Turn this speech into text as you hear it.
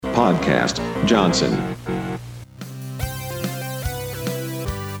Podcast Johnson.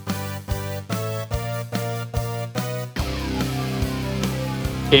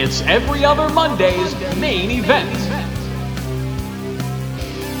 It's every other Monday's main event.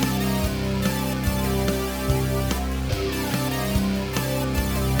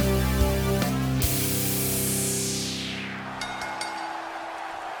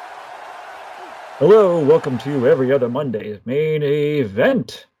 Hello, welcome to every other Monday's main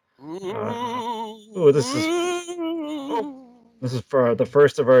event. This is for the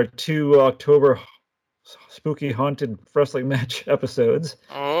first of our 2 October spooky haunted wrestling match episodes.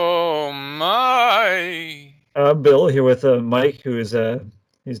 Oh my! I'm Bill here with Mike, who is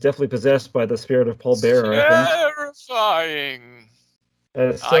he's definitely possessed by the spirit of Paul Bearer. Terrifying.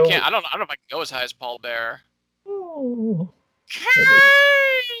 I can't. I don't know if I can go as high as Paul Bearer. Oh.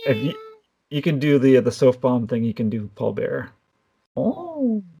 If you can do the soap bomb thing, you can do Paul Bearer.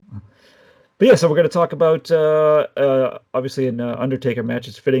 Oh. But yeah, so we're going to talk about obviously an Undertaker match.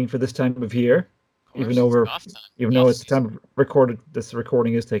 It's fitting for this time of year, even though it's the time of recorded. This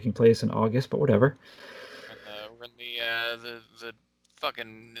recording is taking place in August, but whatever. We're in the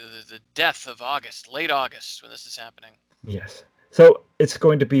fucking the death of August, late August, when this is happening. Yes. So it's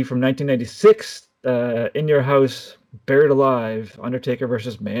going to be from 1996. In Your House, Buried Alive, Undertaker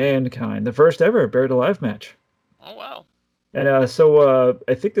versus Mankind, the first ever Buried Alive match. Oh wow! And so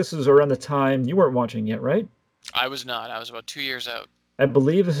I think this is around the time you weren't watching yet, right? I was not. I was about 2 years out. I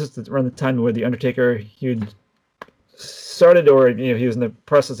believe this is around the time where the Undertaker he started, or he was in the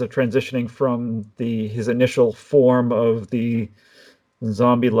process of transitioning from his initial form of the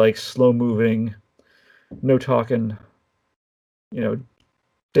zombie-like, slow-moving, no talking,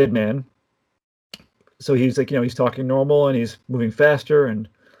 dead man. So he's like, he's talking normal and he's moving faster and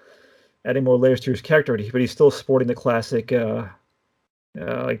adding more layers to his character, but he's still sporting the classic,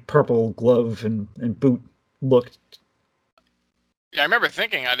 like purple glove and boot look. Yeah, I remember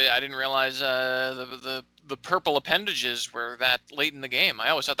thinking I didn't realize the purple appendages were that late in the game. I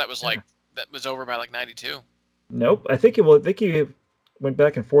always thought that was that was over by like 92. Nope, I think he went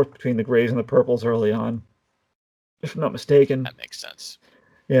back and forth between the grays and the purples early on, if I'm not mistaken. That makes sense.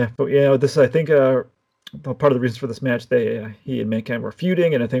 Yeah, but this I think. Part of the reasons for this match, he and Mankind were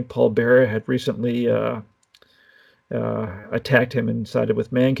feuding, and I think Paul Bearer had recently attacked him and sided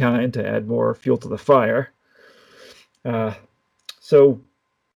with Mankind to add more fuel to the fire. So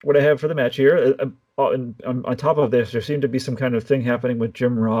what I have for the match here, on top of this, there seemed to be some kind of thing happening with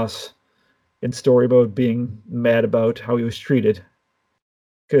Jim Ross in story mode being mad about how he was treated.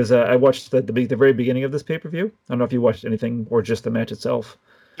 Because I watched the very beginning of this pay-per-view. I don't know if you watched anything or just the match itself.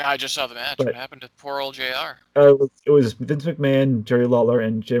 No, I just saw the match. What happened to poor old JR? It was Vince McMahon, Jerry Lawler,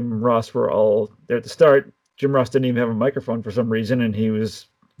 and Jim Ross were all there at the start. Jim Ross didn't even have a microphone for some reason, and he was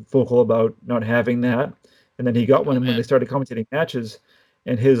vocal about not having that. And then he got one when they started commentating matches,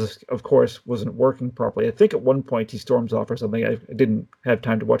 and his, of course, wasn't working properly. I think at one point he storms off or something. I didn't have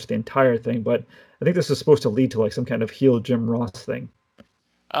time to watch the entire thing, but I think this is supposed to lead to like some kind of heel Jim Ross thing.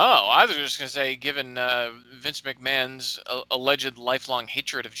 Oh, I was just going to say, given Vince McMahon's alleged lifelong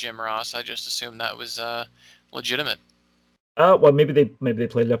hatred of Jim Ross, I just assumed that was legitimate. Well, maybe they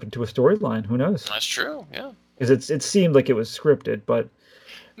played it up into a storyline. Who knows? That's true, yeah. Because it seemed like it was scripted, but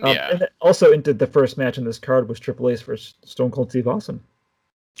yeah. And also into the first match in this card was Triple H versus Stone Cold Steve Austin.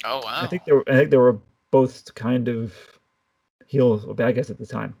 Oh wow! I think they were both kind of heel or bad guys at the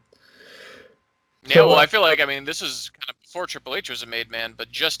time. Yeah, so, well, I feel like this is kind of before Triple H was a made man,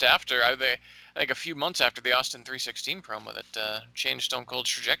 but just after. I think a few months after the Austin 316 promo that changed Stone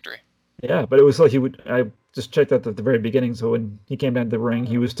Cold's trajectory. Yeah, but it was like I just checked that at the very beginning. So when he came down to the ring,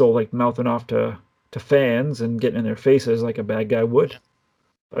 he was still like mouthing off to fans and getting in their faces like a bad guy would. Yeah.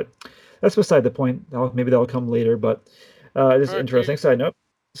 But that's beside the point. Maybe that'll come later. But this is interesting. Side note.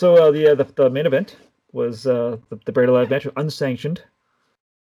 So the main event was the Buried Alive match, unsanctioned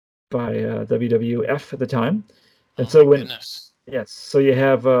by WWF at the time. And so so you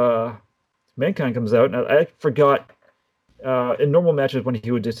have Mankind comes out. Now I forgot in normal matches when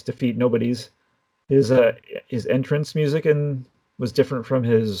he would just defeat nobodies, his entrance music was different from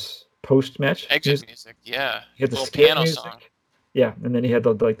his post match exit music. Yeah, he had the piano music. Song. Yeah, and then he had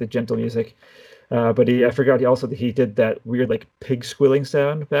the gentle music. But I forgot he did that weird like pig squealing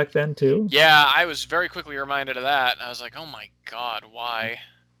sound back then too. Yeah, I was very quickly reminded of that. I was like, oh my god, why?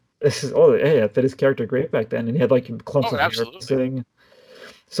 This is it fit his character great back then, and he had like clumps of hair missing.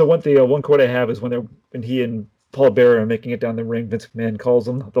 So one quote I have is when he and Paul Bearer are making it down the ring, Vince McMahon calls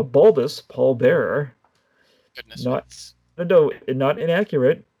him the bulbous Paul Bearer. Goodness. Not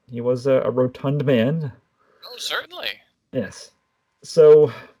inaccurate. He was a rotund man. Oh, certainly. Yes.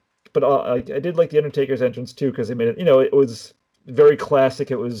 So but I did like the Undertaker's entrance too because they made it. It was very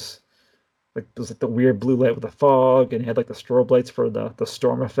classic. It was like the weird blue light with the fog, and it had like the strobe lights for the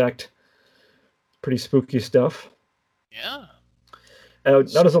storm effect. Pretty spooky stuff. Yeah. Not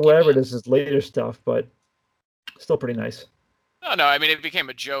as Spooky elaborate man. as his later stuff, but still pretty nice. No, I mean it became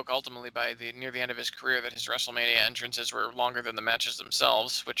a joke ultimately by near the end of his career that his WrestleMania entrances were longer than the matches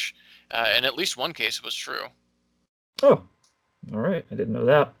themselves, which in at least one case was true. Oh, all right. I didn't know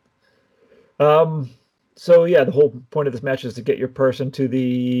that. Um, so yeah, the whole point of this match is to get your person to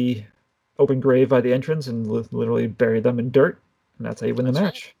the open grave by the entrance and literally bury them in dirt, and that's how you win the That's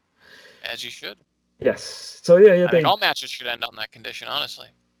right. match. As you should. Yes. So yeah, I think all matches should end on that condition, honestly.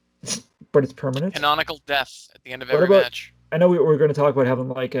 but it's permanent. Canonical death at the end of What every about? match. I know we were going to talk about having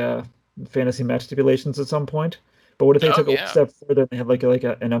like fantasy match stipulations at some point, but what if they Oh took it one yeah. step further and they had like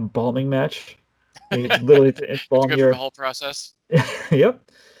an embalming match? They literally to You have to embalm go through the your. whole process.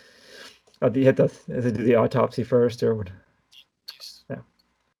 Yep. You had to do the autopsy first, or what? Jeez. Yeah.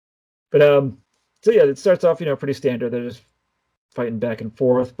 But so yeah, it starts off pretty standard. They're just fighting back and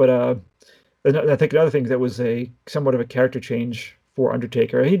forth. But I think another thing that was a somewhat of a character change for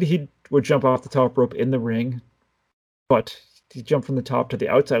Undertaker. He would jump off the top rope in the ring, but he jumped from the top to the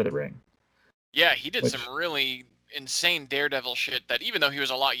outside of the ring. Yeah, he did some Which really insane daredevil shit that even though he was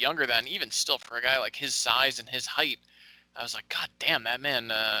a lot younger then, even still for a guy like his size and his height, I was like, God damn, that man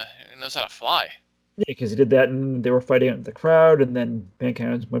knows how to fly. yeah, because he did that, and they were fighting out in the crowd, and then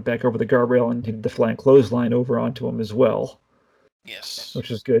Mankind went back over the guardrail and he did the flying clothesline over onto him as well, Yes. which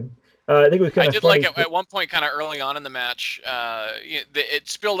was good. I think it was I kind of did like funny. at one point, kind of early on in the match, it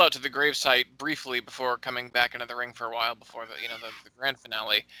spilled out to the gravesite briefly before coming back into the ring for a while before the grand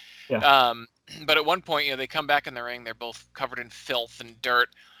finale. Yeah. But at one point, they come back in the ring. They're both covered in filth and dirt.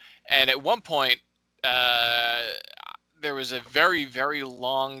 And at one point, there was a very, very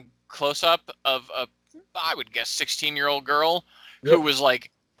long close-up of I would guess, 16-year-old girl who Yep. was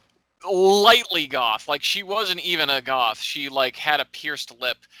like lightly goth. Like she wasn't even a goth. She like had a pierced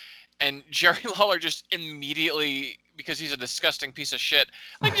lip. And Jerry Lawler just immediately, because he's a disgusting piece of shit,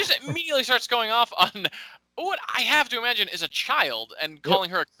 like just immediately starts going off on what I have to imagine is a child and Yep. calling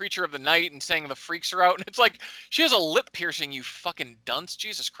her a creature of the night and saying the freaks are out. And it's like, she has a lip piercing, you fucking dunce.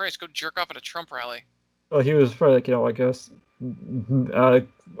 Jesus Christ, go jerk off at a Trump rally. Well, he was probably like, I guess,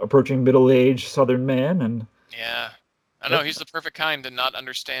 approaching middle-aged Southern man, and Yeah. I know yep. he's the perfect kind to not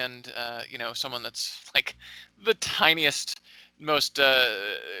understand, someone that's like the tiniest, most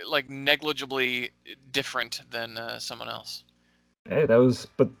like negligibly different than someone else. Hey, that was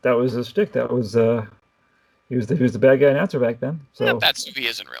his shtick. That was he was the bad guy announcer back then. Yeah, So, that's who he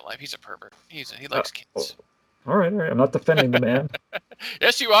is in real life. He's a pervert. He uh, likes oh, kids. all right, all right. I'm not defending the man.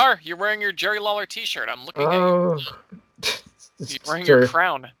 Yes, you are. You're wearing your Jerry Lawler T-shirt. I'm looking at you. Oh, You're wearing your Jerry,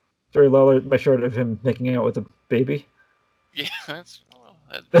 crown. Jerry Lawler, my short of him making out with a baby. Yeah, that's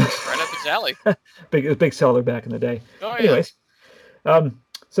right up his alley. Big seller back in the day. Oh yeah. Anyways,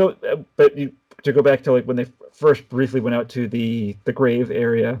 so but to go back to like when they first briefly went out to the grave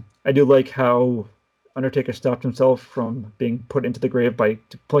area, I do like how Undertaker stopped himself from being put into the grave by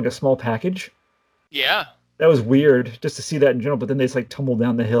pulling a small package. Yeah. That was weird just to see that in general, but then they just like tumbled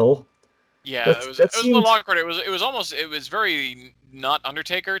down the hill. Yeah, it That was a little seemed awkward. It was very not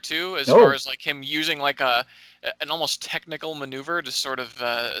Undertaker too, as far no, as like him using like an almost technical maneuver to sort of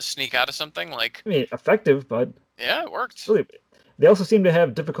sneak out of something. Like, I mean effective, but yeah, it worked. really, they also seem to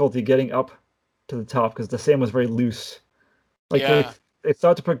have difficulty getting up to the top because the sand was very loose. Like Yeah. they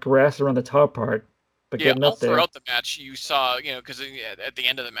thought to put grass around the top part, but Yeah, getting all up there, throughout the match, you saw, because at the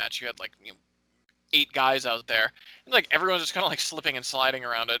end of the match, you had like 8 guys out there, and like everyone's just kind of like slipping and sliding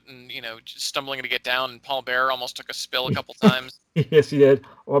around it, and just stumbling to get down. And Paul Bearer almost took a spill a couple times. yes, he did.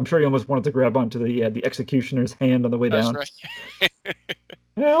 Well, I'm sure he almost wanted to grab onto the executioner's hand on the way That's down. right.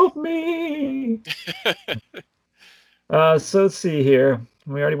 Help me! So let's see here.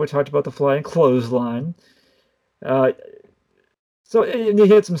 We talked about the flying clothesline. Uh, so and he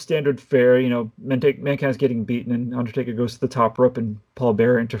had some standard fare. Mankind's getting beaten, and Undertaker goes to the top rope, and Paul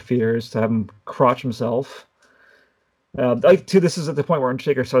Bearer interferes to have him crotch himself. Like too, this is at the point where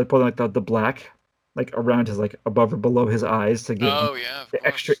Undertaker started putting like the black, like around his like above or below his eyes to give him Oh yeah, of the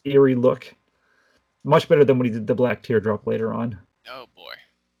extra course. eerie look. Much better than when he did the black teardrop later on. Oh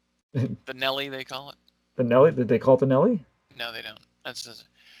boy, the Nelly they call it. The Nelly? Did they call it the Nelly? No, they don't.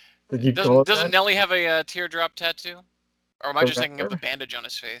 Did you call Doesn't it that? Nelly have a teardrop tattoo? Or am I The just thinking of the wrestler? bandage on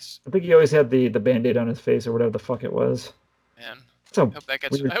his face? I think he always had the band-aid on his face or whatever the fuck it was. Man, So I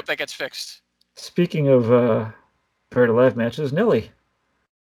weird. hope that gets fixed. Speaking of buried alive matches, Nelly.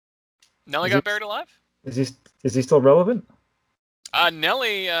 Nelly Is he got buried alive? is he still relevant?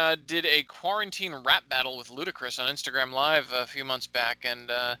 Nelly did a quarantine rap battle with Ludacris on Instagram Live a few months back, and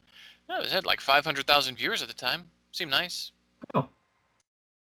it had like 500,000 viewers at the time. Seemed nice. Oh,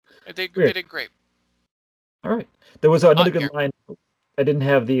 They weird. did great. All right. There was another Hot good here. line. I didn't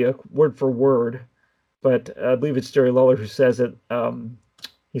have the word for word, but I believe it's Jerry Lawler who says it.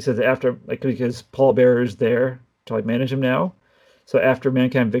 He says after, like, because Paul Bearer is there to like manage him now. So after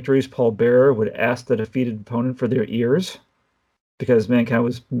Mankind victories, Paul Bearer would ask the defeated opponent for their ears because Mankind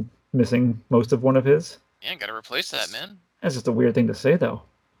was missing most of one of his. Yeah, gotta replace that, man. That's just a weird thing to say, though.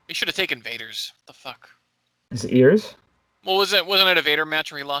 He should have taken Vader's. What the fuck? His ears? Well, wasn't it a Vader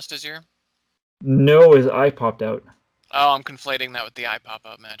match where he lost his ear? No, his eye popped out. Oh, I'm conflating that with the eye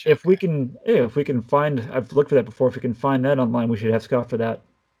pop-up match. If we Okay. can, yeah, if we can find, I've looked for that before. If we can find that online, we should have Scott for that.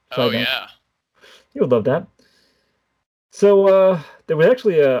 Oh Side note. yeah. You would love that. So there was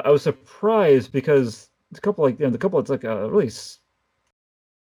actually I was surprised because a couple it's like really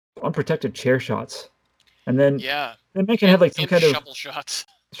unprotected chair shots, and then Yeah. Mankind had like some And kind of shovel shots.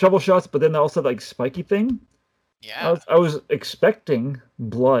 shovel shots, but then also like spiky thing. Yeah. I was expecting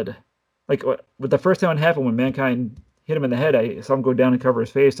blood, like with the first time it happened when Mankind hit him in the head. I saw him go down and cover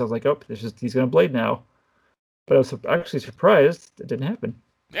his face. I was like, oh, he's gonna blade now. But I was actually surprised it didn't happen.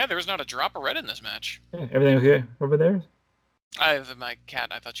 Yeah, there was not a drop of red in this match. Yeah, everything okay over there? I have my cat.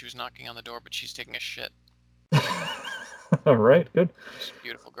 I thought she was knocking on the door, but she's taking a shit. All right, good. She's a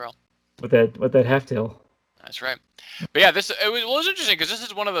beautiful girl. With that half tail. That's right. But yeah, it was interesting because this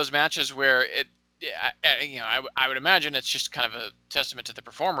is one of those matches where I would imagine it's just kind of a testament to the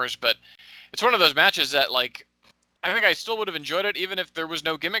performers, but it's one of those matches that like I think I still would have enjoyed it even if there was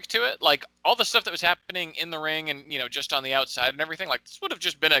no gimmick to it. Like all the stuff that was happening in the ring and just on the outside and everything, like this would have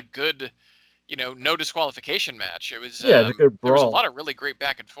just been a good, no disqualification match. It was Yeah, it's a good there was a brawl. lot of really great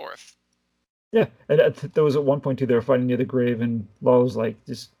back and forth. Yeah, and there was at one point too they were fighting near the grave, and Law was like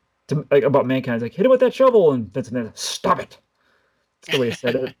just like about Mankind, like hit him with that shovel, and Vince McMahon, stop it. That's the way he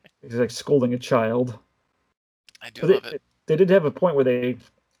said it. He's like scolding a child. I do But love it. they did have a point where they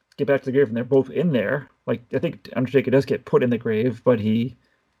get back to the grave and they're both in there. Like I think Undertaker does get put in the grave, but he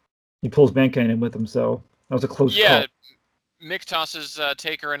pulls Mankind in with him, so that was a close Yeah, call. Mick tosses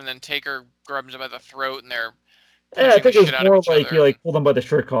Taker in, and then Taker grabs him by the throat, and they're Yeah, I punching the think it was shit out of more each like other. he like pulled him by the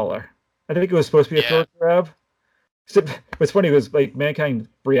shirt collar. I think it was supposed to be a Yeah. throat grab. What's funny was like Mankind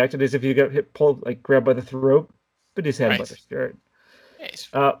reacted as if you got pulled, like grabbed by the throat, but he's had him by Right. the shirt.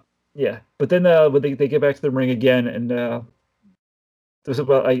 Yeah, Yeah. But then when they get back to the ring again, and there's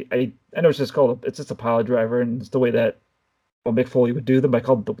I know it's just called it's just a pile driver, and it's the way that Mick Foley would do them. I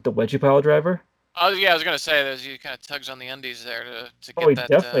called the wedgie pile driver. I was gonna say he kind of tugs on the undies there to get Oh, he that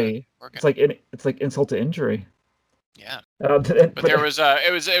definitely. working. It's like insult to injury. Yeah, But there was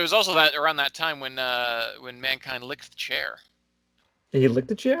it was also that around that time when Mankind licked the chair. he licked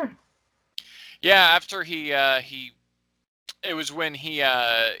the chair. Yeah, after it was when he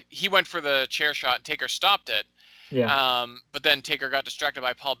went for the chair shot and Taker stopped it. Yeah. But then Taker got distracted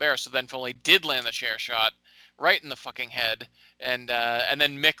by Paul Bearer, so then Foley did land the chair shot right in the fucking head, and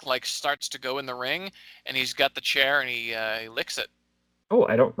then Mick like starts to go in the ring, and he's got the chair and he licks it. Oh,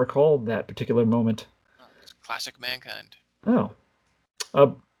 I don't recall that particular moment. Oh, it's classic Mankind. Oh.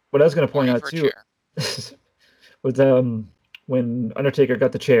 What I was going to point Horny out for a too chair. was when Undertaker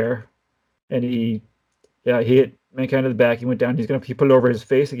got the chair and he hit Mankind in the back. He went down. He put it over his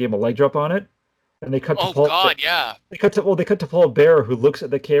face. He gave him a leg drop on it, and they cut to Oh Paul. God, yeah. They cut to Paul Bearer, who looks at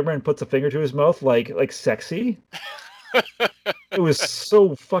the camera and puts a finger to his mouth like sexy. It was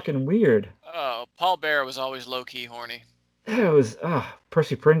so fucking weird. Oh, Paul Bearer was always low key horny. It was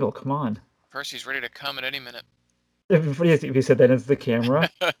Percy Pringle. Come on. Percy's ready to come at any minute. It'd be funny if he said that into the camera.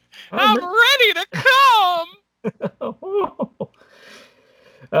 I'm ready to come.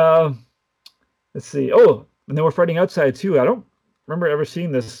 Let's see. Oh, and they were fighting outside too. I don't remember ever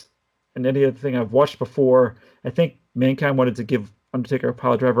seeing this in any other thing I've watched before. I think Mankind wanted to give Undertaker a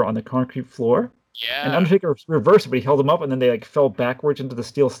pile driver on the concrete floor. Yeah. And Undertaker reversed it, but he held him up, and then they like fell backwards into the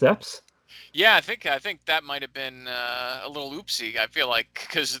steel steps. Yeah, I think that might have been a little oopsie. I feel like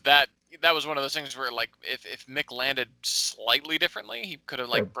because that was one of those things where like if Mick landed slightly differently, he could have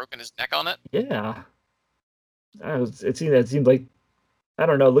like broken his neck on it. Yeah. It seemed like, I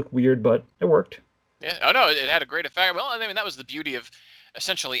don't know, it looked weird, but it worked. Yeah. Oh no, it had a great effect. Well, I mean that was the beauty of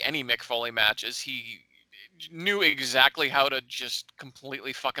essentially any Mick Foley match is he knew exactly how to just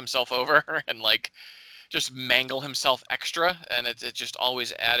completely fuck himself over and like just mangle himself extra, and it just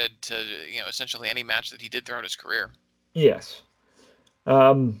always added to essentially any match that he did throughout his career. Yes.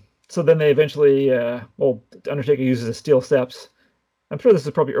 So then they eventually, Undertaker uses the steel steps. I'm sure this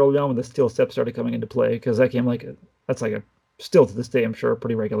is probably early on when the steel steps started coming into play, because that came that's like a still to this day, I'm sure, a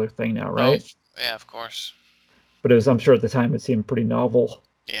pretty regular thing now, right? Oh, yeah, of course. But I'm sure at the time it seemed pretty novel.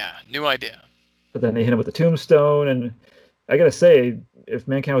 Yeah, new idea. But then they hit him with the tombstone, and I gotta say, if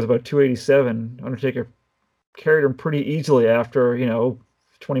Mankind was about 287, Undertaker carried him pretty easily after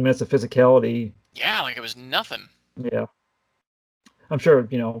 20 minutes of physicality. Yeah, like it was nothing. Yeah, I'm sure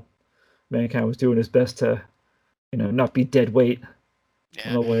Mankind was doing his best to not be dead weight on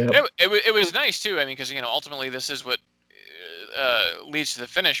Yeah, the way up. it was nice too. I mean, because ultimately this is what leads to the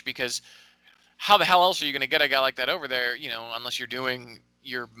finish. Because how the hell else are you going to get a guy like that over there? Unless you're doing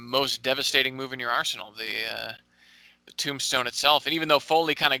your most devastating move in your arsenal, the tombstone itself. And even though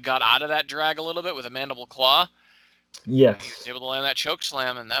Foley kind of got out of that drag a little bit with a mandible claw, he was Yes, able to land that choke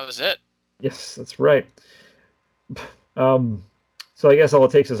slam, and that was it. yes, that's right. So I guess all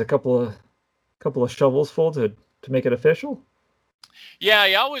it takes is a couple of shovels full to make it official. Yeah,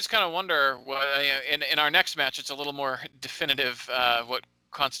 you always kind of wonder. In our next match, it's a little more definitive what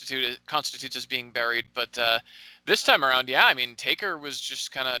constitutes as being buried. But this time around, yeah, I mean Taker was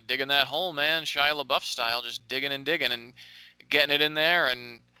just kind of digging that hole, man, Shia LaBeouf style, just digging and getting it in there.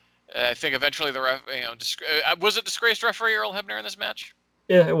 And I think eventually the ref, was it disgraced referee Earl Hebner in this match?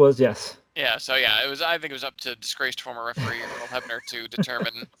 Yeah, it was. Yes. Yeah, so yeah, it was. I think it was up to disgraced former referee Earl Hebner to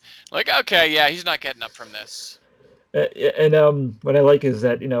determine, like, okay, yeah, he's not getting up from this. And what I like is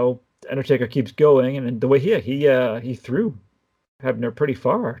that Undertaker keeps going, and the way he threw Hebner pretty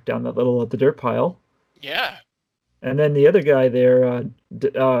far down the dirt pile, Yeah. and then the other guy there,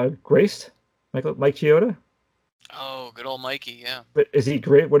 graced Mike Chioda. Oh, good old Mikey, yeah. But is he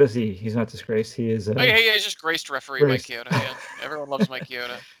great? What is he? He's not disgraced. He is. Oh, yeah, yeah, he's just graced referee Mike Graced. Chioda. Yeah, everyone loves Mike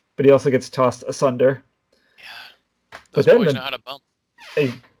Chioda. But he also gets tossed asunder. Yeah, But those then boys know how to bump.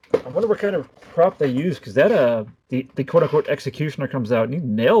 I wonder what kind of prop they use, because that the quote unquote executioner comes out and he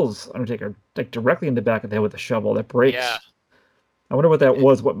nails Undertaker like directly in the back of the head with a shovel that breaks. Yeah, I wonder what that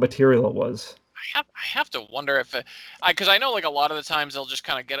was, what material it was. I have to wonder if because I know like a lot of the times they'll just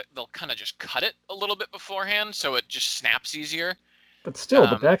kind of they'll kind of just cut it a little bit beforehand so it just snaps easier. But still,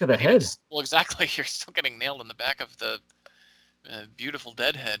 the back of the But even head. well, exactly, you're still getting nailed in the back of the beautiful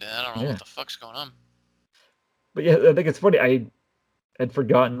dead head. I don't know Yeah. what the fuck's going on. But yeah, I think it's funny. I had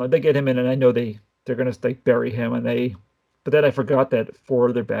forgotten. Like they get him in, and I know they're gonna like bury him, but then I forgot that four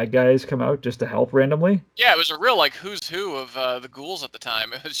other bad guys come out just to help randomly. Yeah, it was a real like who's who of the ghouls at the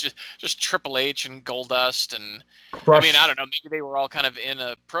time. It was just Triple H and Goldust, and Crush. I mean I don't know, maybe they were all kind of in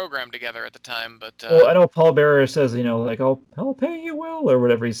a program together at the time, but Well, I know Paul Bearer says like I'll pay you well or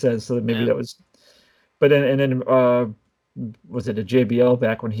whatever he says. So maybe yeah. that was. But then was it a JBL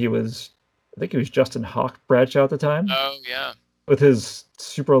back when he was? I think he was Justin Hawk Bradshaw at the time Oh yeah. with his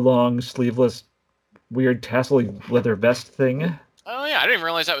super long sleeveless weird tassel leather vest thing. Oh yeah, I didn't even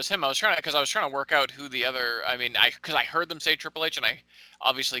realize that was him. I was trying to work out who the other. I mean, because I heard them say Triple H, and I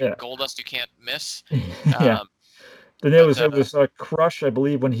obviously Yeah. Goldust you can't miss. Yeah. Then But it was Crush, I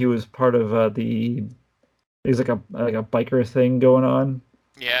believe, when he was part of the. He's like a biker thing going on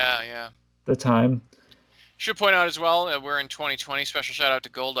yeah. at the time. Should point out as well, we're in 2020. Special shout out to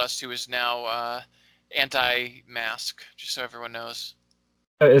Goldust, who is now anti-mask, just so everyone knows.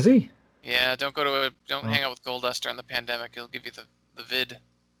 Is he? Yeah, don't hang out with Goldust during the pandemic. He'll give you the vid.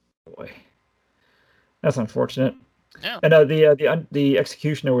 Boy, that's unfortunate. Yeah. And the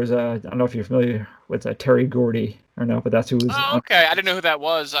executioner was I don't know if you're familiar with Terry Gordy or not, but that's who was. Oh, okay. I didn't know who that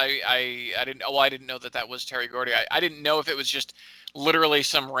was. I didn't. Well, I didn't know that was Terry Gordy. I didn't know if it was just literally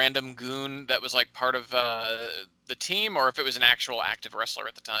some random goon that was like part of the team, or if it was an actual active wrestler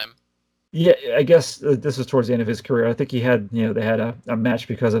at the time. Yeah, I guess this was towards the end of his career. I think he had they had a match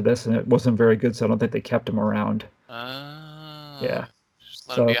because of this, and it wasn't very good, so I don't think they kept him around. Yeah. Just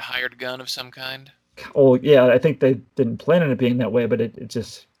let him be a hired gun of some kind. Oh yeah, I think they didn't plan on it being that way, but it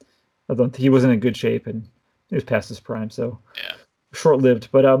just he wasn't in good shape and he was past his prime, so yeah, short-lived.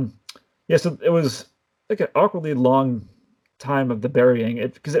 But yeah, so it was like an awkwardly long time of the burying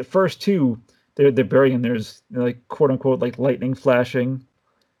it because at first too they're burying there's like quote unquote like lightning flashing,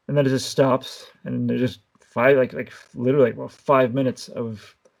 and then it just stops and there's just literally 5 minutes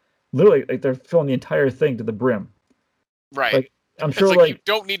of literally like they're filling the entire thing to the brim. Right. Like I'm It's sure like you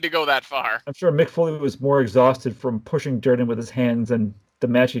don't need to go that far. I'm sure Mick Foley was more exhausted from pushing dirt in with his hands than the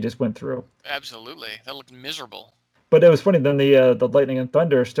match he just went through. Absolutely, that looked miserable. But it was funny. Then the lightning and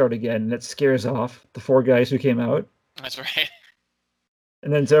thunder start again, and it scares off the four guys who came out. That's right.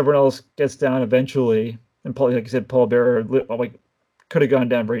 And then everyone else gets down eventually. And Paul, like I said, Paul Bearer could have gone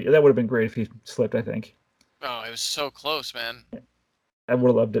down. That would have been great if he slipped, I think. Oh, it was so close, man. I would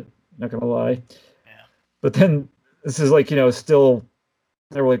have loved it. Not gonna lie. Yeah. But then this is still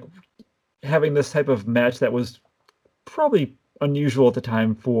they were like having this type of match that was probably unusual at the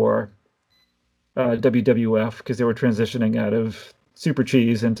time for WWF because they were transitioning out of Super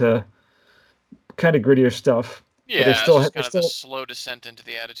Cheese into kind of grittier stuff. But Yeah, it's just kind of the slow descent into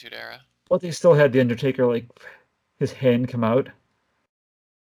the Attitude Era. But they still had the Undertaker like his hand come out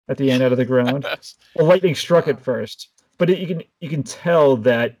at the end out of the ground. Well, lightning struck it first, but you can tell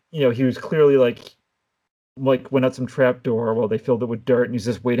that he was clearly like went out some trap door while they filled it with dirt, and he's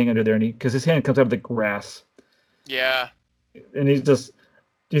just waiting under there, and because his hand comes out of the grass. Yeah. And he's just.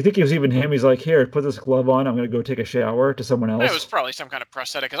 Do you think it was even him? He's like, here, put this glove on. I'm gonna go take a shower to someone else. It was probably some kind of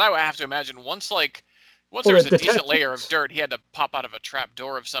prosthetic, because I would have to imagine once there was a decent layer of dirt, he had to pop out of a trap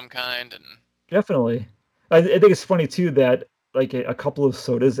door of some kind, and definitely. I think it's funny too that like a couple of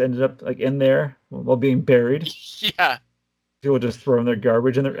sodas ended up like in there while being buried. Yeah. People just throwing their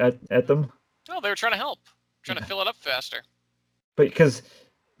garbage in there at them. Oh, they were trying to help, trying to fill it up faster. But because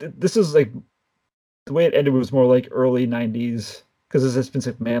this is like the way it ended was more like early '90s because there's this Vince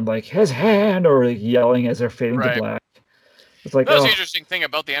McMahon like his hand or like yelling as they're fading to black. It's like that was the interesting thing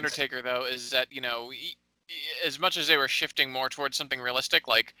about the Undertaker though is that as much as they were shifting more towards something realistic,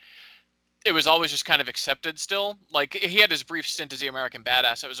 like it was always just kind of accepted still. Like he had his brief stint as the American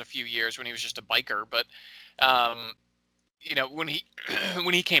Badass. It was a few years when he was just a biker, but when he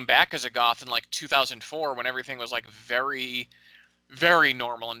when he came back as a goth in like 2004, when everything was like very, very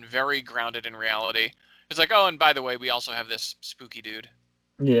normal and very grounded in reality, it's like, oh, and by the way, we also have this spooky dude.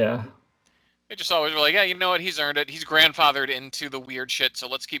 Yeah. They just always were like, yeah, you know what? He's earned it. He's grandfathered into the weird shit, so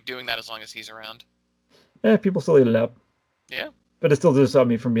let's keep doing that as long as he's around. Yeah, people still eat it up. Yeah. But it still does stop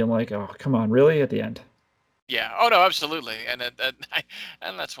me from being like, oh, come on, really? At the end. Yeah. Oh, no, absolutely. And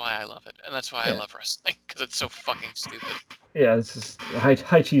that's why I love it. And that's why I love wrestling, because it's so fucking stupid. Yeah, it's just a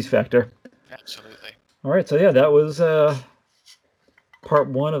high cheese factor. Absolutely. All right, so yeah, that was part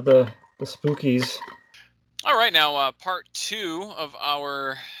one of the spookies. All right, now part two of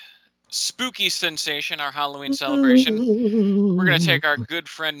our spooky sensation, our Halloween celebration. We're going to take our good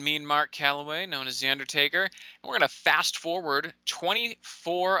friend Mean Mark Calloway, known as The Undertaker, and we're going to fast forward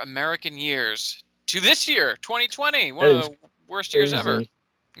 24 American years to this year, 2020, one of the worst years ever.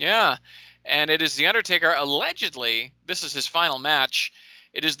 Yeah, and it is The Undertaker, allegedly, this is his final match.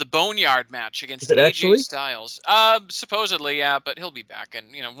 It is the Boneyard Match against AJ Styles. Supposedly, yeah, but he'll be back.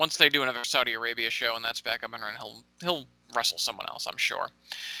 And, once they do another Saudi Arabia show and that's back up and running, he'll wrestle someone else, I'm sure.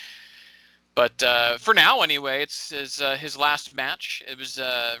 But for now, anyway, it's his last match. It was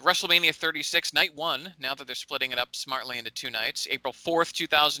WrestleMania 36, Night 1, now that they're splitting it up smartly into 2 nights. April 4th,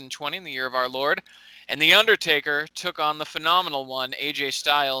 2020, in the year of our Lord. And The Undertaker took on the phenomenal one, AJ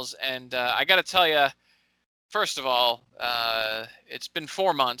Styles. And I got to tell you, first of all, it's been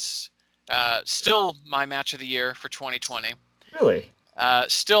 4 months. Still my match of the year for 2020. Really?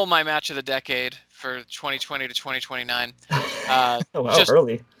 Still my match of the decade for 2020 to 2029. Wow,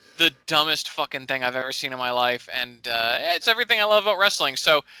 early. The dumbest fucking thing I've ever seen in my life, and it's everything I love about wrestling.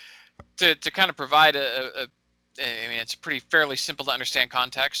 So to kind of provide I mean, it's pretty fairly simple to understand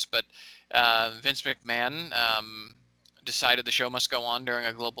context, but Vince McMahon decided the show must go on during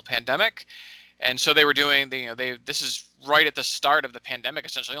a global pandemic. And so they were doing this is right at the start of the pandemic,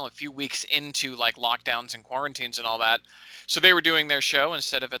 essentially only a few weeks into like lockdowns and quarantines and all that. So they were doing their show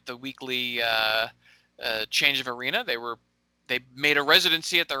instead of at the weekly change of arena. They made a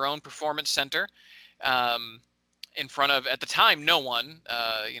residency at their own performance center in front of, at the time, no one.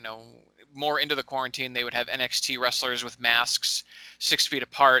 More into the quarantine, they would have NXT wrestlers with masks 6 feet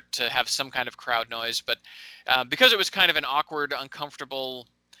apart to have some kind of crowd noise. But because it was kind of an awkward, uncomfortable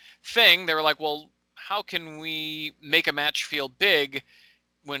thing, they were like, well, how can we make a match feel big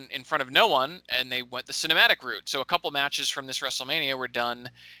when in front of no one? And they went the cinematic route. So a couple matches from this WrestleMania were done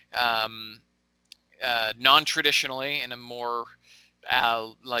non-traditionally in a more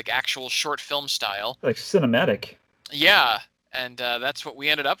like actual short film style, like cinematic. Yeah, and that's what we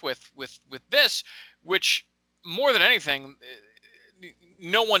ended up with this, which more than anything,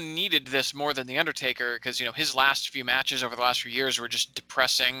 no one needed this more than The Undertaker, because his last few matches over the last few years were just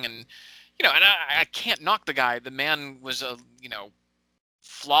depressing, and and I can't knock the guy. The man was a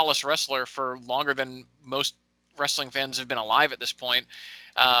flawless wrestler for longer than most wrestling fans have been alive at this point.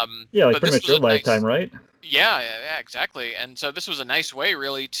 Yeah, like pretty much your lifetime, right? Yeah, exactly. And so this was a nice way,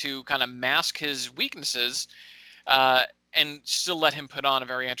 really, to kind of mask his weaknesses and still let him put on a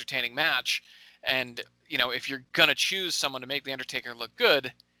very entertaining match. And, if you're going to choose someone to make The Undertaker look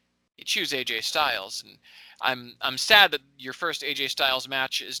good, you choose AJ Styles. And I'm sad that your first AJ Styles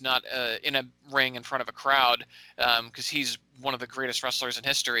match is not in a ring in front of a crowd, because he's one of the greatest wrestlers in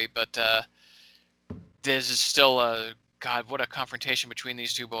history. But this is still God, what a confrontation between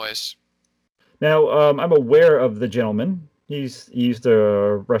these two boys. Now, I'm aware of the gentleman. He used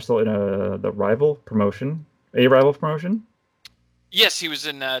to wrestle in the rival promotion, a rival promotion. Yes, he was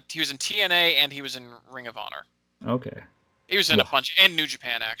in TNA and he was in Ring of Honor. Okay. He was in a bunch, and New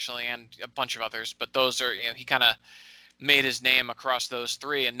Japan actually, and a bunch of others. But those are, he kind of made his name across those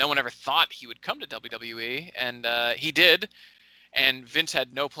three, and no one ever thought he would come to WWE, and he did. And Vince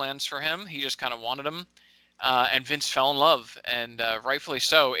had no plans for him. He just kind of wanted him, and Vince fell in love, and rightfully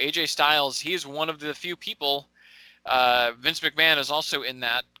so. AJ Styles, he is one of the few people. Vince McMahon is also in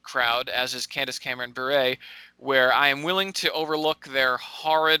that crowd, as is Candice Cameron Bure, where I am willing to overlook their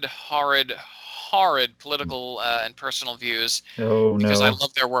horrid political and personal views because I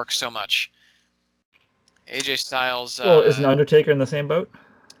love their work so much. AJ Styles. Well, isn't Undertaker in the same boat?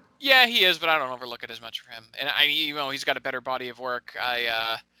 Yeah, he is, but I don't overlook it as much for him. And he's got a better body of work.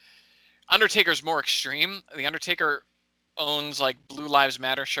 Undertaker's more extreme. The Undertaker owns like Blue Lives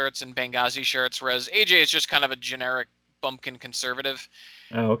Matter shirts and Benghazi shirts, whereas AJ is just kind of a generic bumpkin conservative.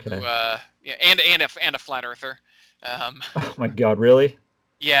 Oh, okay. Who, and a flat earther. Oh my God, really?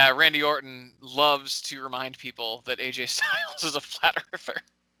 Yeah, Randy Orton loves to remind people that AJ Styles is a flat earther,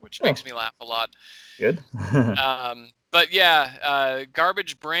 which makes me laugh a lot. Good. But yeah,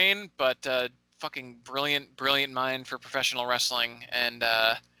 garbage brain, but fucking brilliant mind for professional wrestling. And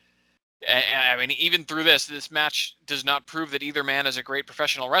I mean, even through this match does not prove that either man is a great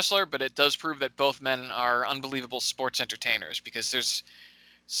professional wrestler, but it does prove that both men are unbelievable sports entertainers, because there's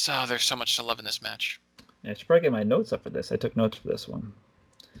so much to love in this match. Yeah, I should probably get my notes up for this. I took notes for this one.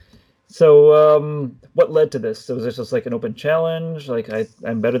 So, what led to this? So was this just like an open challenge? Like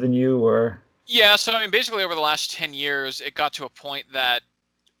I'm better than you, or? Yeah, so I mean, basically over the last 10 years, it got to a point that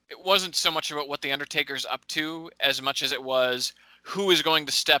it wasn't so much about what the Undertaker's up to as much as it was who is going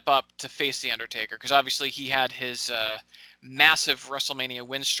to step up to face the Undertaker, because obviously he had his massive WrestleMania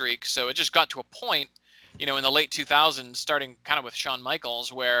win streak. So it just got to a point, in the late 2000s, starting kind of with Shawn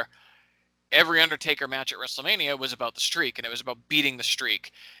Michaels, where every Undertaker match at WrestleMania was about the streak, and it was about beating the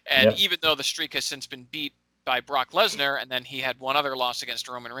streak. And even though the streak has since been beat by Brock Lesnar, and then he had one other loss against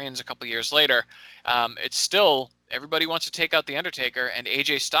Roman Reigns a couple years later, it's still, everybody wants to take out the Undertaker, and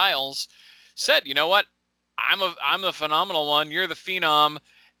AJ Styles said, you know what, I'm the phenomenal one, you're the phenom,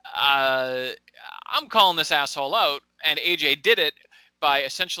 I'm calling this asshole out. And AJ did it by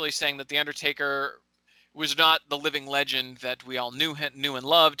essentially saying that the Undertaker was not the living legend that we all knew and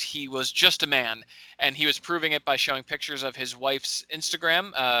loved. He was just a man, and he was proving it by showing pictures of his wife's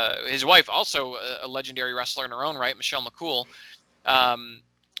Instagram. His wife, also a legendary wrestler in her own right, Michelle McCool.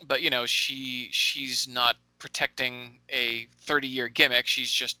 But she's not protecting a 30-year gimmick.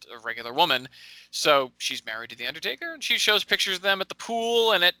 She's just a regular woman. So she's married to the Undertaker, and she shows pictures of them at the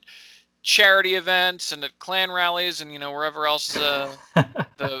pool and at charity events and at clan rallies and wherever else the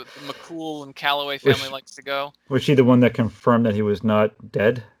McCool and Calloway family likes to go. Was she the one that confirmed that he was not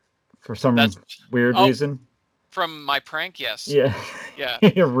dead for some weird reason? From my prank, yes. Yeah.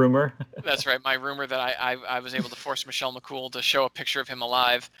 Your rumor. That's right, my rumor that I was able to force Michelle McCool to show a picture of him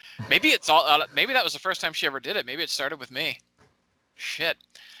alive. Maybe maybe that was the first time she ever did it. Maybe it started with me. Shit.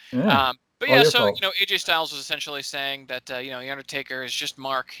 Yeah. But yeah, so AJ Styles was essentially saying that the Undertaker is just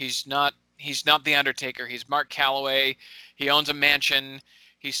Mark. He's not the Undertaker. He's Mark Calloway. He owns a mansion.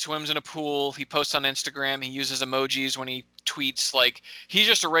 He swims in a pool. He posts on Instagram. He uses emojis when he tweets. Like, he's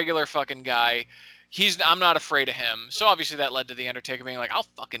just a regular fucking guy. I'm not afraid of him. So obviously that led to the Undertaker being like, I'll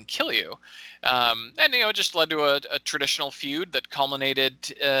fucking kill you. And it just led to a traditional feud that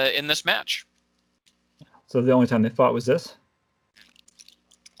culminated in this match. So the only time they fought was this?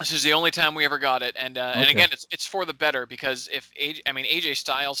 This is the only time we ever got it, and again, it's for the better, because AJ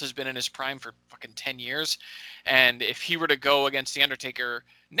Styles has been in his prime for fucking 10 years, and if he were to go against the Undertaker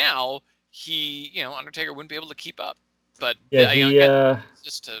now, Undertaker wouldn't be able to keep up. But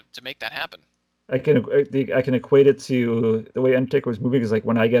just to make that happen. I can equate it to the way Undertaker was moving is like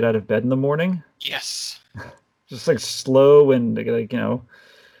when I get out of bed in the morning. Yes. Just like slow and like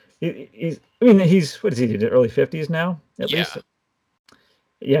he's what is he, the early 50s now at least.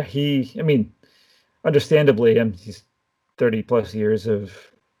 Yeah, understandably, he's 30 plus years of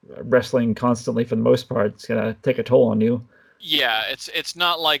wrestling constantly for the most part. It's gonna take a toll on you. Yeah, it's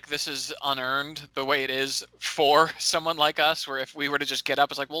not like this is unearned the way it is for someone like us, where if we were to just get up,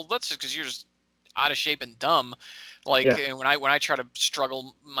 it's like, well, that's just because you're just out of shape and dumb. Like when I try to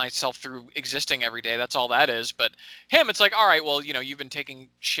struggle myself through existing every day, that's all that is. But him, it's like, all right, well, you've been taking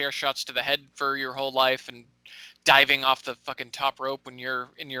chair shots to the head for your whole life and diving off the fucking top rope when you're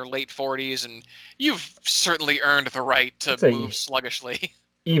in your late 40s, and you've certainly earned the right to move sluggishly.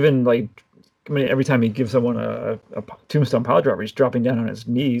 Even like I mean, every time he gives someone a tombstone pile driver, he's dropping down on his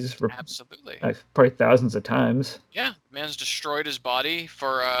knees for Absolutely. probably thousands of times. Yeah, man's destroyed his body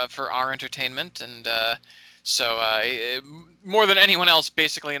for our entertainment, and more than anyone else,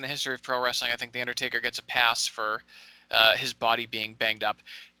 basically in the history of pro wrestling, I think the Undertaker gets a pass for his body being banged up.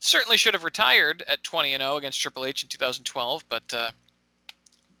 Certainly should have retired at 20-0 against Triple H in 2012, but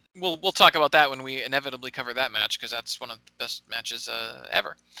we'll talk about that when we inevitably cover that match, because that's one of the best matches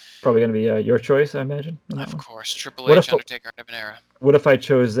ever. Probably going to be your choice, I imagine. Of course, Triple H, Undertaker, Heaven Era. What if I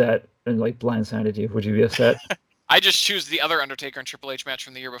chose that and like blindsided you? Would you be upset? I just choose the other Undertaker and Triple H match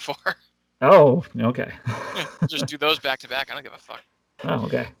from the year before. Oh, okay. Just do those back to back. I don't give a fuck. Oh,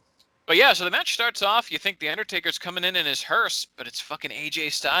 okay. But yeah, so the match starts off. You think the Undertaker's coming in his hearse, but it's fucking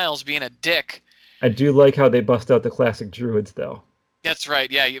AJ Styles being a dick. I do like how they bust out the classic druids, though. That's right.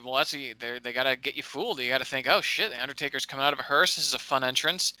 Yeah. Well, they gotta get you fooled. You gotta think, oh shit, the Undertaker's coming out of a hearse. This is a fun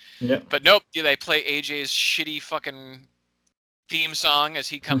entrance. Yep. But nope. They play AJ's shitty fucking theme song as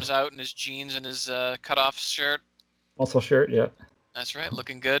he comes out in his jeans and his cutoff shirt. Muscle shirt. Yeah. That's right.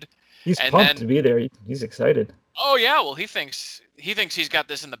 Looking good. He's pumped to be there. He's excited. Oh yeah. Well, he thinks he's got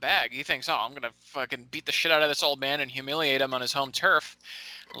this in the bag. He thinks, oh, I'm gonna fucking beat the shit out of this old man and humiliate him on his home turf.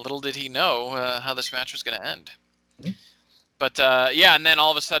 Little did he know how this match was gonna end. Mm-hmm. But yeah, and then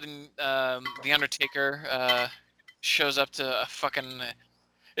all of a sudden, the Undertaker shows up to a fucking.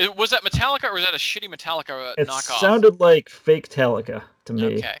 Was that Metallica or was that a shitty Metallica knockoff? It sounded like fake Metallica to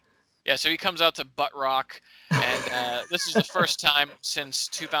me. Okay. Yeah, so he comes out to Butt Rock, and this is the first time since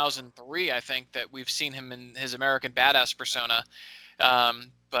 2003, I think, that we've seen him in his American Badass persona.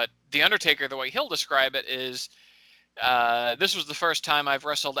 But the Undertaker, the way he'll describe it, is. This was the first time I've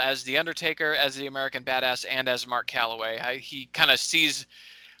wrestled as The Undertaker, as the American Badass, and as Mark Calloway. He kind of sees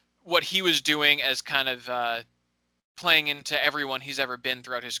what he was doing as kind of playing into everyone he's ever been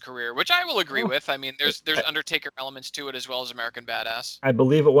throughout his career, which I will agree with. I mean, there's Undertaker elements to it as well as American Badass. I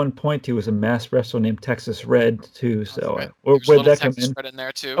believe at one point he was a masked wrestler named Texas Red too. So right. Where'd that come in? Red in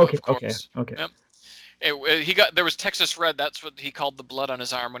there too. Okay, of course. Okay. Yep. There was Texas Red. That's what he called the blood on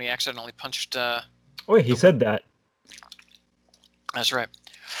his arm when he accidentally punched. Wait, he said that. That's right.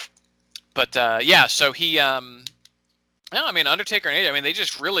 But yeah, so he I mean, Undertaker and AJ, I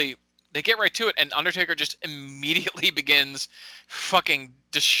mean, they get right to it, and Undertaker just immediately begins fucking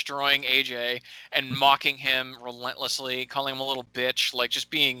destroying AJ and mocking him relentlessly, calling him a little bitch, like just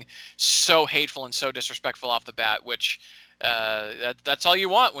being so hateful and so disrespectful off the bat, which that's all you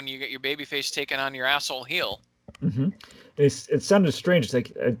want when you get your babyface taken on your asshole heel. Mm-hmm. It sounded strange. It's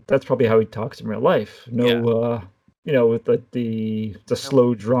like that's probably how he talks in real life. No, with the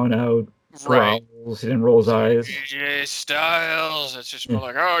slow, drawn out growls. He didn't roll his eyes. AJ Styles. It's just more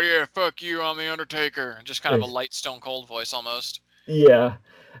like, oh yeah, fuck you, I'm the Undertaker. Just kind of a light Stone Cold voice almost. Yeah,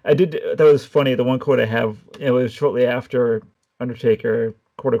 I did. That was funny. The one quote I have, it was shortly after Undertaker,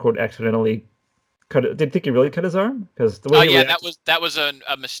 quote unquote, accidentally cut it. Did you think he really cut his arm? Because the way that was a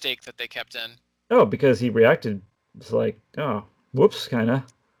mistake that they kept in. Oh, because he reacted. It's like, oh, whoops, kind of.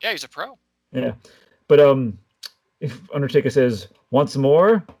 Yeah, he's a pro. Yeah, but if Undertaker says, "Want some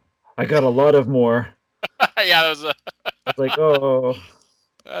more?" I got a lot of more. Yeah, that was It's like, oh.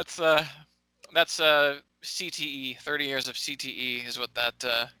 That's CTE. 30 years of CTE is what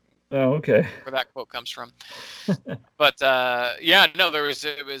that. Oh, okay. Where that quote comes from. But yeah, no,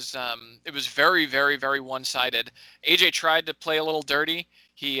 it was very, very, very one-sided. AJ tried to play a little dirty.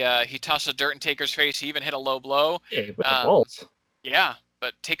 He tossed a dirt in Taker's face. He even hit a low blow. Yeah, with the balls. Yeah,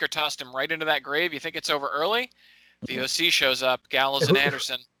 but Taker tossed him right into that grave. You think it's over early? The OC shows up, Gallows and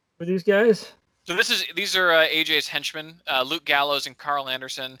Anderson. Who are these guys? So these are AJ's henchmen, Luke Gallows and Carl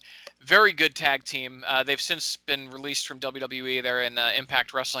Anderson. Very good tag team. They've since been released from WWE. They're in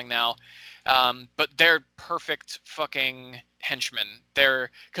Impact Wrestling now. But they're perfect fucking henchmen.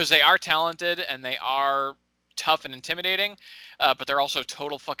 Because they are talented and they are tough and intimidating, but they're also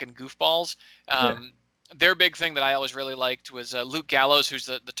total fucking goofballs. Their big thing that I always really liked was Luke Gallows, who's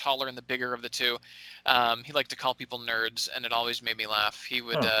the taller and the bigger of the two. He liked to call people nerds, and it always made me laugh. He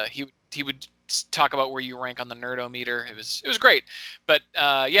would talk about where you rank on the nerdometer. It was great. But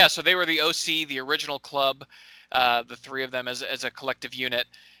yeah, so they were the OC, the original club, the three of them as a collective unit.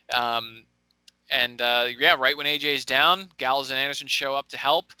 Yeah, right when AJ's down, Gallows and Anderson show up to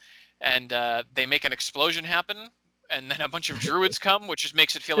help, and they make an explosion happen. And then a bunch of druids come, which just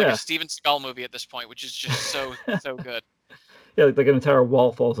makes it feel like a Steven Seagal movie at this point, which is just so good. Yeah, like an entire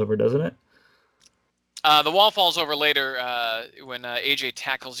wall falls over, doesn't it? The wall falls over later when AJ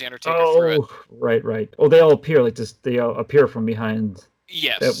tackles the Undertaker through it. Oh, right. Oh, they all appear like this. They all appear from behind.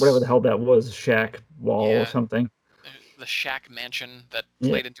 Yes. Whatever the hell that was, shack wall or something. the Shaq mansion that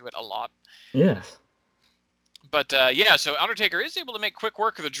Yeah. played into it a lot. Yes. But yeah, so Undertaker is able to make quick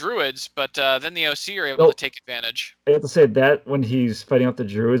work of the Druids, but then the OC are able to take advantage. I have to say that when he's fighting off the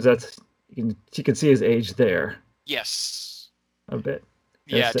Druids, you can see his age there Yes. a bit.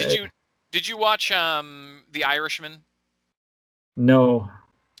 Yeah. It's, Did you watch The Irishman? No.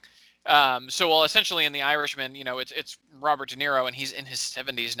 So well, essentially in The Irishman, you know, it's Robert De Niro, and he's in his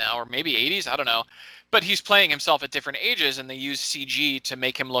 70s now, or maybe 80s, I don't know, but he's playing himself at different ages, and they use CG to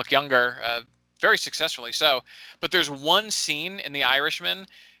make him look younger, very successfully so. But there's one scene in The Irishman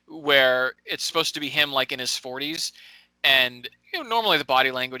where it's supposed to be him like in his 40s, and you know, normally the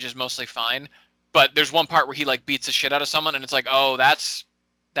body language is mostly fine, but there's one part where he like beats the shit out of someone, and it's like, oh, that's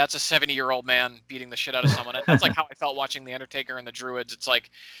a 70-year-old man beating the shit out of someone. And that's like how I felt watching The Undertaker and the Druids. It's like,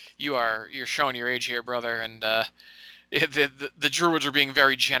 you're showing your age here, brother. And the Druids are being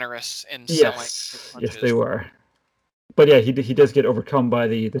very generous in selling punches. Yes, they were. But yeah, he does get overcome by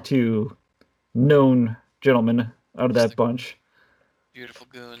the two known gentlemen out of that bunch. Beautiful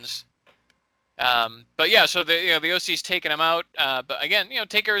goons. But yeah, so the OC's taking him out. But again, you know,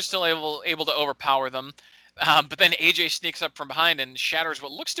 Taker is still able to overpower them. But then AJ sneaks up from behind and shatters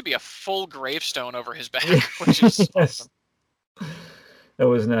what looks to be a full gravestone over his back, which is awesome. That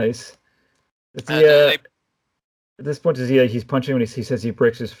was nice. At this point, he's punching when he says he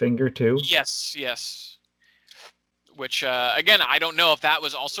breaks his finger too? Yes. Which again, I don't know if that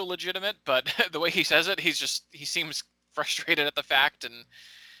was also legitimate, but the way he says it, he seems frustrated at the fact.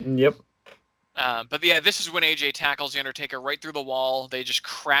 And yep. But yeah, this is when AJ tackles the Undertaker right through the wall. They just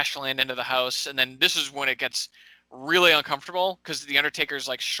crash land into the house, and then this is when it gets really uncomfortable because the Undertaker's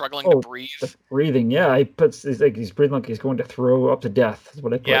like struggling to breathe. The breathing, yeah. He's breathing like he's going to throw up to death. Is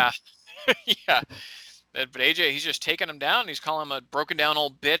what I put. Yeah, yeah. But AJ, he's just taking him down. He's calling him a broken down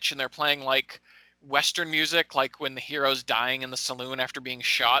old bitch, and they're playing like Western music, like when the hero's dying in the saloon after being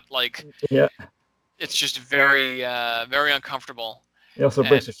shot. Like, yeah, it's just very, very uncomfortable. He also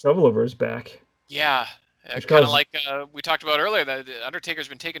breaks a shovel over his back. Yeah, kind of like we talked about earlier. That the Undertaker's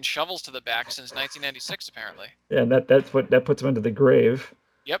been taking shovels to the back since 1996, apparently. Yeah, and that puts him into the grave.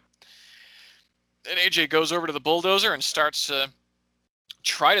 Yep. And AJ goes over to the bulldozer and starts to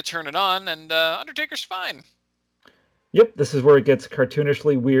try to turn it on, and Undertaker's fine. Yep, this is where it gets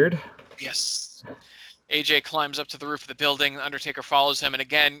cartoonishly weird. Yes. AJ climbs up to the roof of the building. Undertaker follows him, and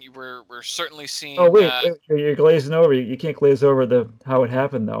again, we're certainly seeing. Oh wait, you're glazing over. You can't glaze over how it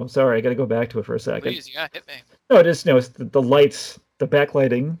happened though. Sorry, I got to go back to it for a second. Please, yeah, hit me. No, just it's the lights, the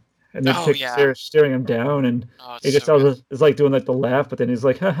backlighting, and then staring him down, and he just it's like doing like the laugh, but then he's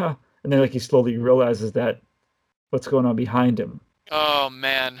like, haha, and then like he slowly realizes that what's going on behind him. Oh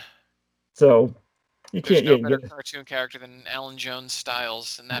man. So you can't. There's no better cartoon character than Alan Jones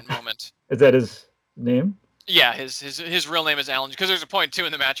Styles in that moment. Is that his name? Yeah, his real name is Alan, because there's a point too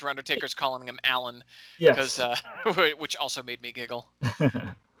in the match where Undertaker's calling him Alan. Yes. Which also made me giggle.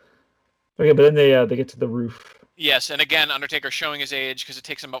 Okay, but then they get to the roof. Yes, and again, Undertaker showing his age because it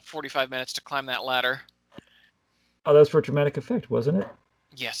takes him about 45 minutes to climb that ladder. Oh, that was for dramatic effect, wasn't it?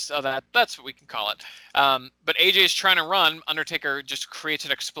 Yes, that's what we can call it. But AJ's trying to run. Undertaker just creates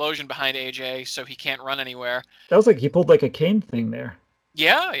an explosion behind AJ, so he can't run anywhere. That was like he pulled like a Kane thing there.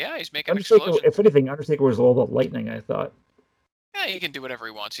 Yeah, he's making an explosion. If anything, Undertaker was all about lightning, I thought. Yeah, he can do whatever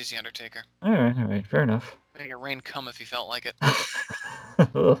he wants. He's the Undertaker. All right, fair enough. Make it rain come if he felt like it.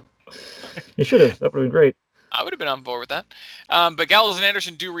 You should have. That would have been great. I would have been on board with that. But Gallows and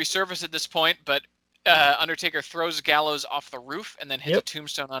Anderson do resurface at this point, but Undertaker throws Gallows off the roof and then hits a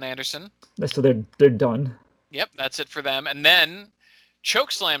tombstone on Anderson. So they're done. Yep, that's it for them. And then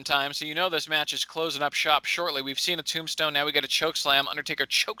chokeslam time, so you know this match is closing up shop shortly. We've seen a tombstone, now we get a chokeslam. Undertaker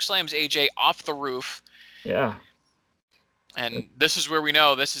chokeslams AJ off the roof. Yeah. And this is where we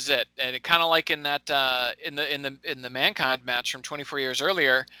know this is it. And it kind of like in that in the Mankind match from 24 years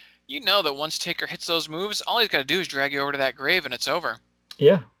earlier, you know that once Taker hits those moves, all he's got to do is drag you over to that grave and it's over.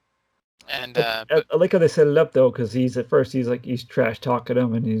 Yeah. And I like how they set it up though, because he's trash talking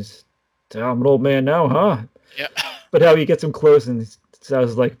him, and he's, I'm an old man now, huh? Yeah. But how he gets him close and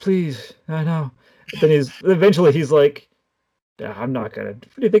sounds like, please, I know. But then eventually he's like, I'm not gonna. Do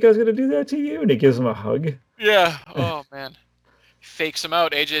you think I was gonna do that to you? And he gives him a hug. Yeah. Oh man. Fakes him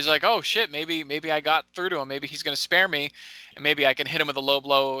out. AJ's like, oh shit, maybe I got through to him. Maybe he's gonna spare me, and maybe I can hit him with a low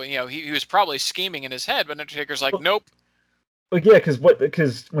blow. You know, he was probably scheming in his head, but Undertaker's like, nope. Well, yeah, because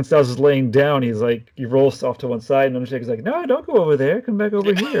when Styles is laying down, he's like, he rolls off to one side, and Undertaker's like, no, don't go over there. Come back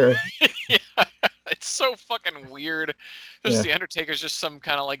over here. Yeah, it's so fucking weird. The Undertaker's just some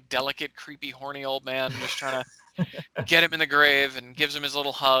kind of like delicate, creepy, horny old man just trying to get him in the grave and gives him his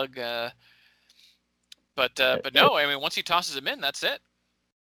little hug. But no, I mean, once he tosses him in, that's it.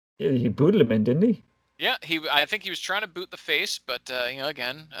 Yeah, he booted him in, didn't he? Yeah, I think he was trying to boot the face, but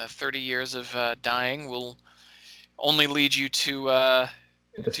again, 30 years of dying will only lead you to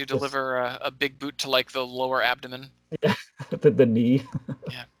deliver a big boot to like the lower abdomen. Yeah, the knee.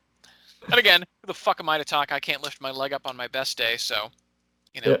 Yeah. And again, who the fuck am I to talk? I can't lift my leg up on my best day, so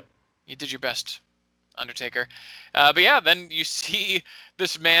Yeah. you did your best, Undertaker. But yeah, then you see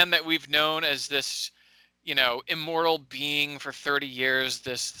this man that we've known as this, immortal being for 30 years,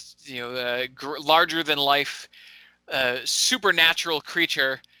 this, larger than life, supernatural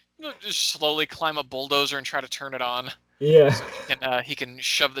creature, just slowly climb a bulldozer and try to turn it on. Yeah. So he can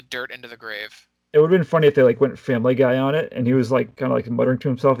shove the dirt into the grave. It would have been funny if they like went Family Guy on it, and he was like kind of like muttering to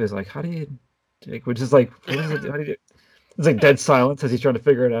himself. He's like, "How do you?" Which is like, what is it? How do you? It's like dead silence as he's trying to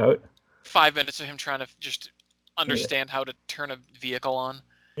figure it out. 5 minutes of him trying to just understand how to turn a vehicle on.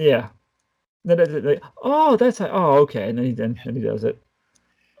 Yeah. Oh, that's oh, okay, and then he does it.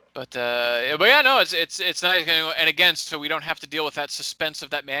 But yeah, no, it's nice, and again, so we don't have to deal with that suspense of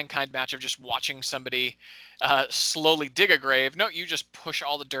that Mankind match of just watching somebody slowly dig a grave. No, you just push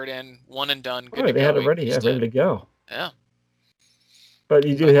all the dirt in, one and done. Good to They go. had it ready, ready to go. Yeah. But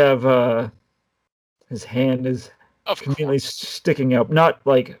you do have his hand is conveniently sticking up. Not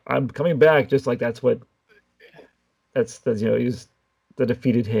like I'm coming back, just like that's he's the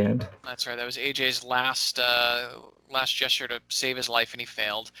defeated hand. That's right. That was AJ's last gesture to save his life, and he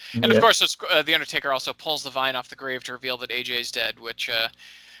failed. And of course, the Undertaker also pulls the vine off the grave to reveal that AJ's dead, which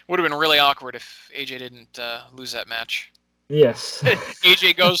would have been really awkward if AJ didn't lose that match. Yes.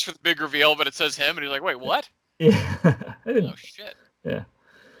 AJ goes for the big reveal, but it says him, and he's like, "Wait, what?" Yeah. Oh shit. Yeah.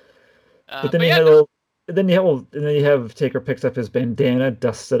 But then you have Taker picks up his bandana,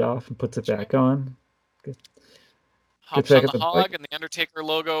 dusts it off, and puts it back on. Hops on the hog, and the Undertaker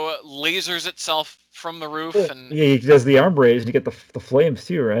logo lasers itself from the roof. And yeah, he does the arm raise, and you get the flames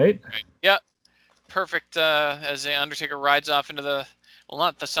too, right? Yeah, perfect. As the Undertaker rides off into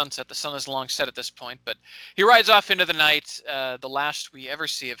not the sunset. The sun is long set at this point, but he rides off into the night. The last we ever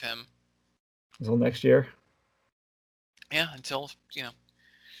see of him. Until next year. Yeah, until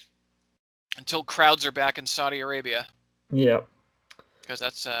crowds are back in Saudi Arabia. Yeah. Because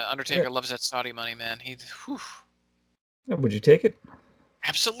that's Undertaker loves that Saudi money, man. Would you take it?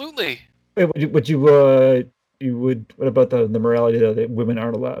 Absolutely. Wait, would you what about the morality that women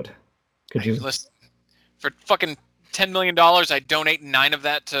aren't allowed? Could you listen? For fucking $10 million, I'd donate 9 of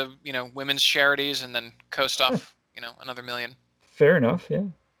that to women's charities, and then coast off another $1 million. Fair enough, yeah.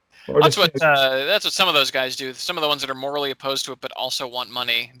 That's what some of those guys do. Some of the ones that are morally opposed to it but also want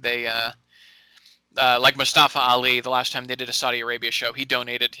money. They like Mustafa Ali. The last time they did a Saudi Arabia show, he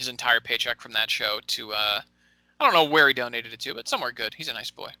donated his entire paycheck from that show to I don't know where he donated it to, but somewhere good. He's a nice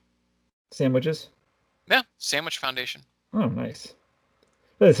boy. Sandwiches? Yeah, Sandwich Foundation. Oh, nice.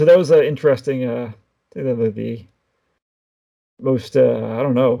 So that was interesting. The most, I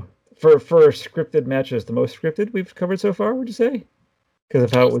don't know, for scripted matches, the most scripted we've covered so far, would you say? Because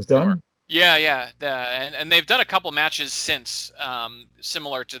of how it was done? Yeah. And they've done a couple matches since,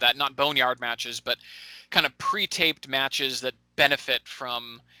 similar to that, not Boneyard matches, but kind of pre-taped matches that benefit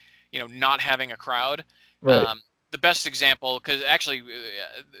from, not having a crowd. Right. The best example, because actually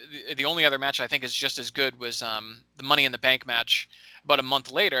the only other match I think is just as good was the Money in the Bank match. About a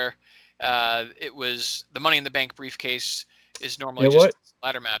month later, it was the Money in the Bank briefcase is normally just a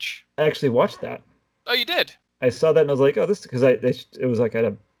ladder match. I actually watched that. Oh, you did? I saw that and I was like, oh, this, because it was like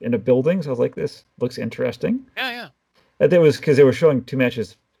in a building, so I was like, this looks interesting. Yeah. And it was because they were showing 2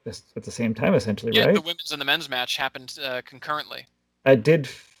 matches at the same time, essentially, right? Yeah, the women's and the men's match happened concurrently. I did,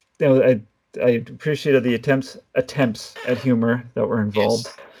 I appreciated the attempts at humor that were involved.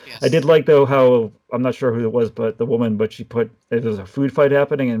 Yes. I did like, though, how, I'm not sure who it was, but the woman, but there was a food fight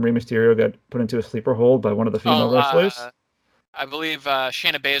happening, and Rey Mysterio got put into a sleeper hold by one of the female wrestlers. I believe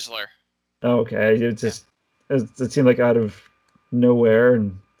Shayna Baszler. Oh, okay. It just, it seemed like out of nowhere,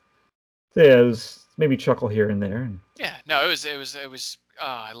 and yeah, it was maybe chuckle here and there. Yeah, no, it was. Oh,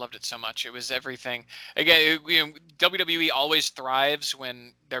 I loved it so much. It was everything. Again, WWE always thrives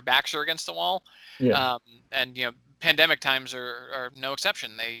when their backs are against the wall. Yeah. And pandemic times are no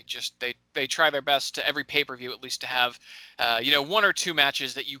exception. They try their best to every pay-per-view at least to have 1 or 2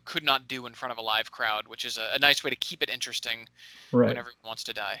 matches that you could not do in front of a live crowd, which is a nice way to keep it interesting when everyone wants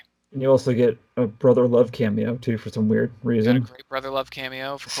to die. And you also get a Brother Love cameo too for some weird reason. Got a great Brother Love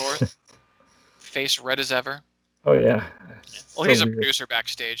cameo, of course. Face red as ever. Oh yeah. Well, he's a producer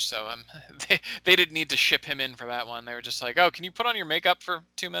backstage, so they didn't need to ship him in for that one. They were just like, "Oh, can you put on your makeup for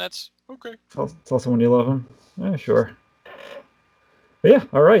 2 minutes?" Okay. Tell someone you love him. Yeah, sure. But yeah,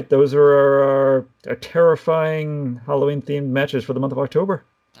 all right. Those are our terrifying Halloween-themed matches for the month of October.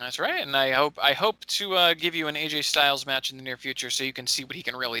 That's right, and I hope to give you an AJ Styles match in the near future so you can see what he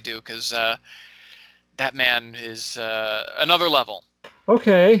can really do, because that man is another level.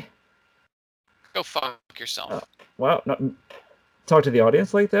 Okay. Go fuck yourself. Wow. Talk to the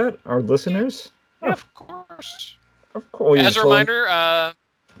audience like that? Our listeners? Yeah, of course. Of course. As a reminder,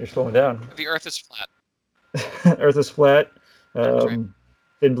 You're slowing down. the Earth is flat. Earth is flat. That's right.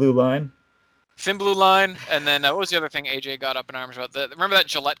 Thin blue line. Thin blue line, and then what was the other thing AJ got up in arms about? Remember that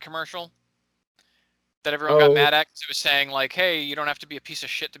Gillette commercial that everyone got mad at because it was saying like, "Hey, you don't have to be a piece of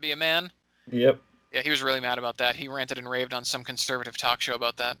shit to be a man." Yep. Yeah, he was really mad about that. He ranted and raved on some conservative talk show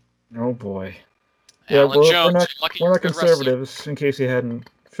about that. Oh boy. Alan Yeah, Jones, we're not conservatives, in case you hadn't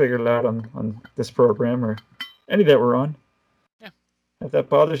figured it out on this program or any that we're on. Yeah. If that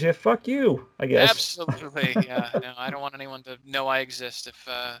bothers you, fuck you, I guess. Absolutely. Yeah. No, I don't want anyone to know I exist if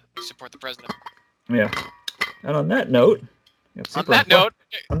you support the president. Yeah. And on that note, on that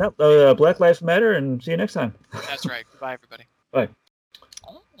note, Black Lives Matter, and see you next time. That's right. Goodbye, everybody. Bye.